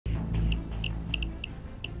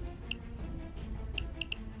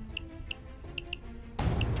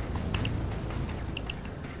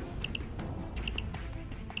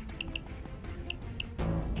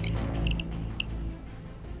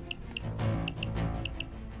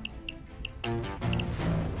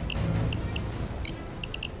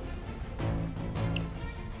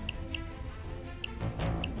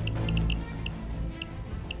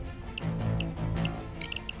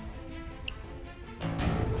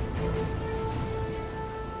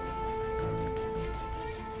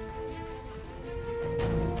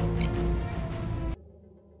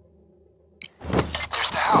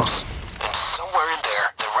House, and somewhere in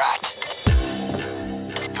there, the rat.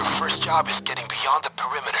 Your first job is getting beyond the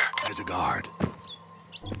perimeter. There's a guard.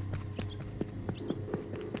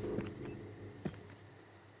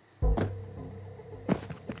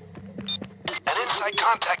 An inside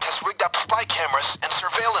contact has rigged up spy cameras and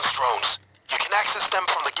surveillance drones. You can access them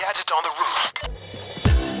from the gadget on the roof.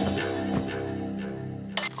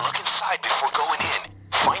 Look inside before going in.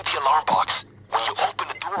 Find the alarm box. When you open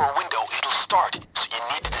the door or window, it'll start, so you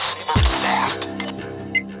need to disable it fast.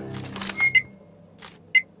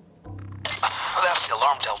 That's the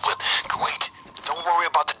alarm dealt with. Great. Don't worry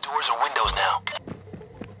about the doors or windows now.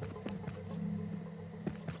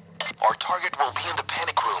 Our target will be in the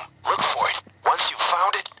panic room. Look for it. Once you've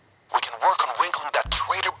found it, we can work on wrinkling that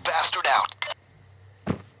traitor bastard out.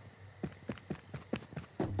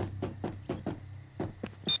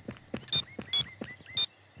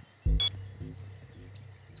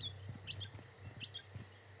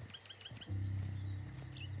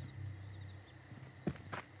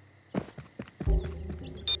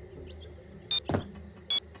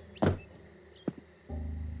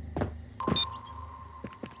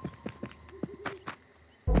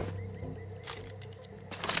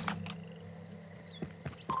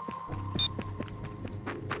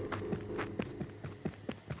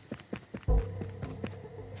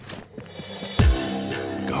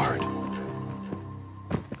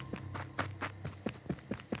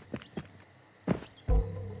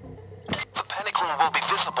 Will be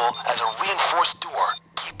visible as a reinforced door.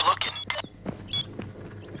 Keep looking.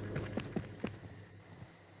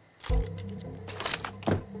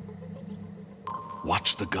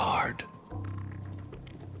 Watch the guard.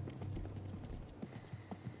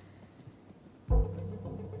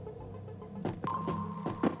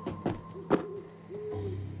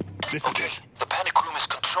 This is it. The panic room is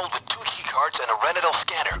controlled with 2 keycards and a retinal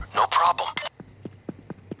scanner. No problem.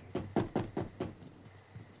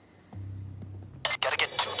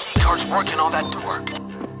 Working on that door.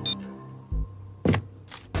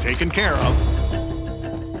 Taken care of.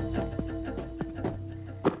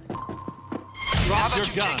 Now that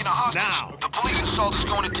you've taken a hostage, the police assault is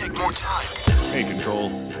going to take more time. Hey, Control.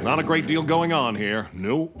 Not a great deal going on here.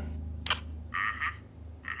 Nope.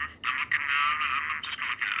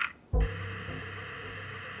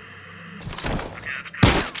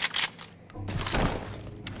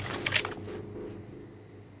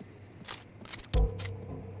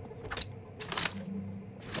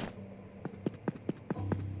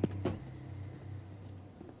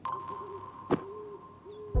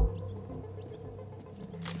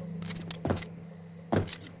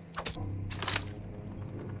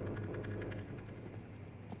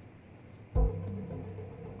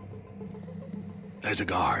 There's a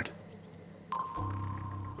guard.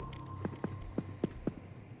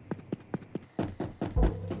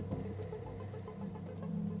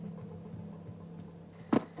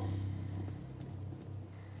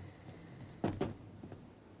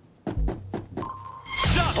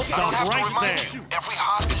 Stop right there. Every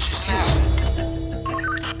hostage is an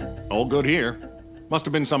asset. All good here. Must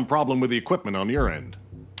have been some problem with the equipment on your end.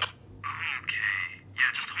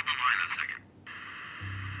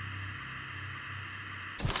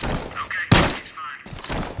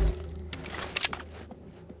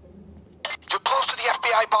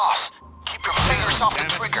 Off the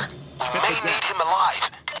trigger. We may need him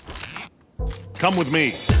alive. Come with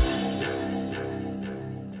me.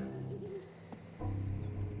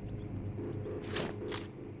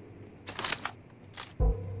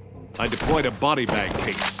 I deployed a body bag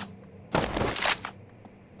case.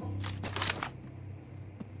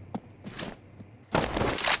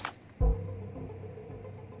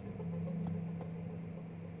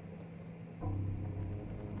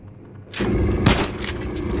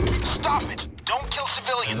 Stop it! Don't kill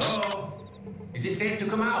civilians! Hello? Is it safe to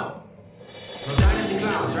come out? No sign of the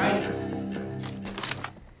clowns, right?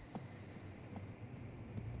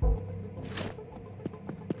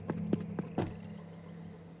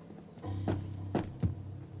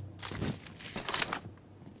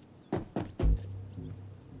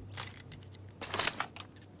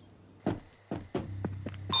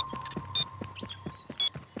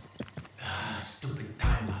 Stupid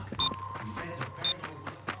time lock.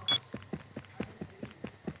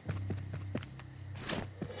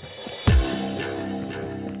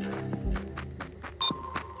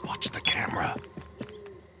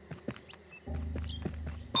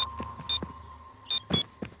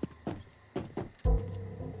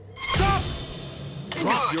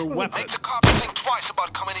 your weapon. Make the cops think twice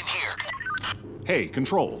about coming in here. Hey,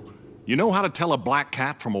 Control. You know how to tell a black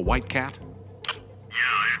cat from a white cat? Yeah,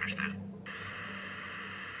 I understand.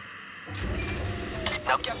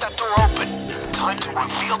 Now get that door open. Time to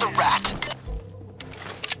reveal the rat.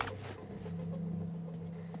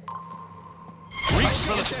 Reach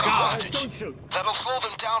for the sky. Hostage. Don't shoot. That'll slow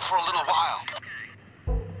them down for a little while.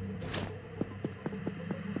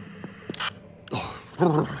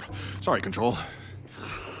 Sorry, Control.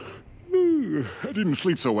 I didn't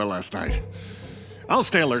sleep so well last night. I'll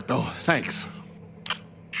stay alert, though. Thanks.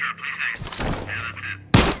 Sure, please, thanks. Yeah, that's it.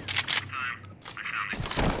 Good time. Nice sounding.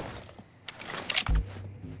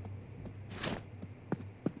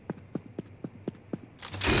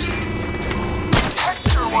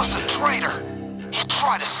 Hector was the traitor. He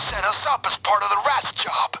tried to set us up as part of the rat's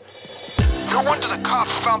job. No wonder the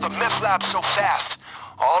cops found the meth lab so fast.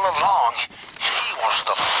 All along, he was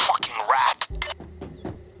the fucking rat.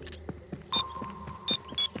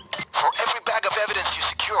 For every bag of evidence you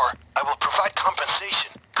secure, I will provide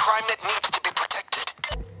compensation. CrimeNet needs to be protected.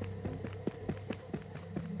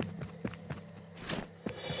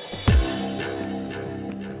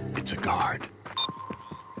 It's a guard.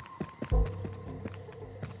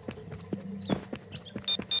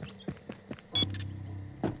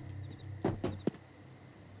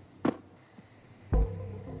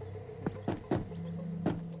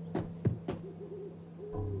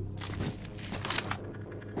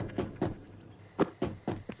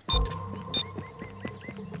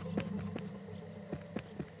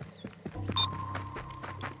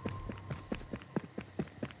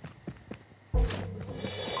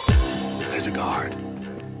 There's a guard.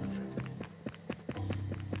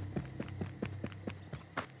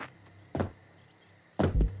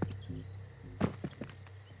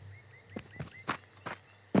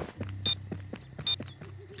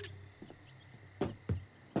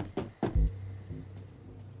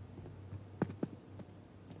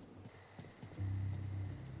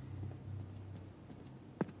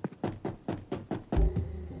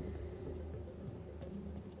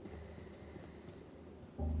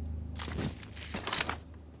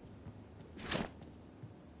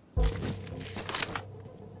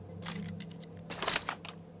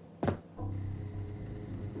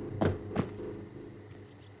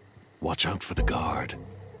 Watch out for the guard.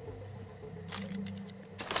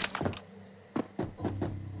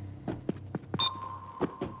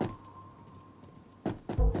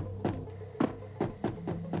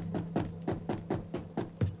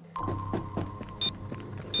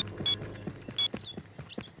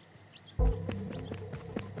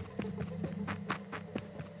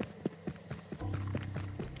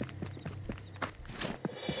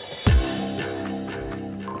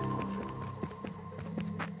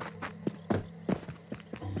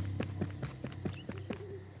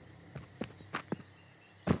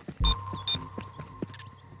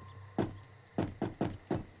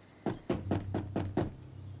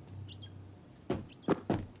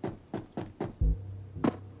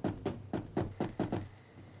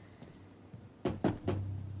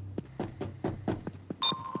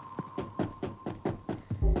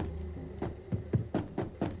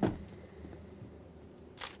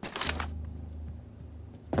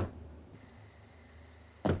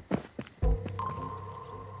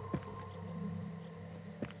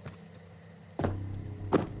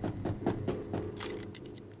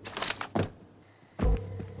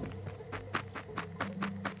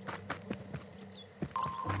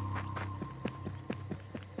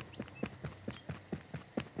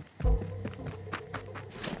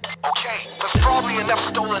 Okay, there's probably enough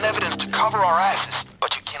stolen evidence to cover our asses,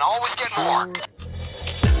 but you can always get more.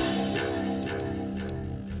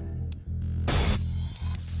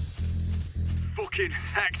 Fucking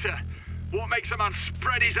Hector. What makes a man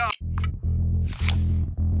spread his arms?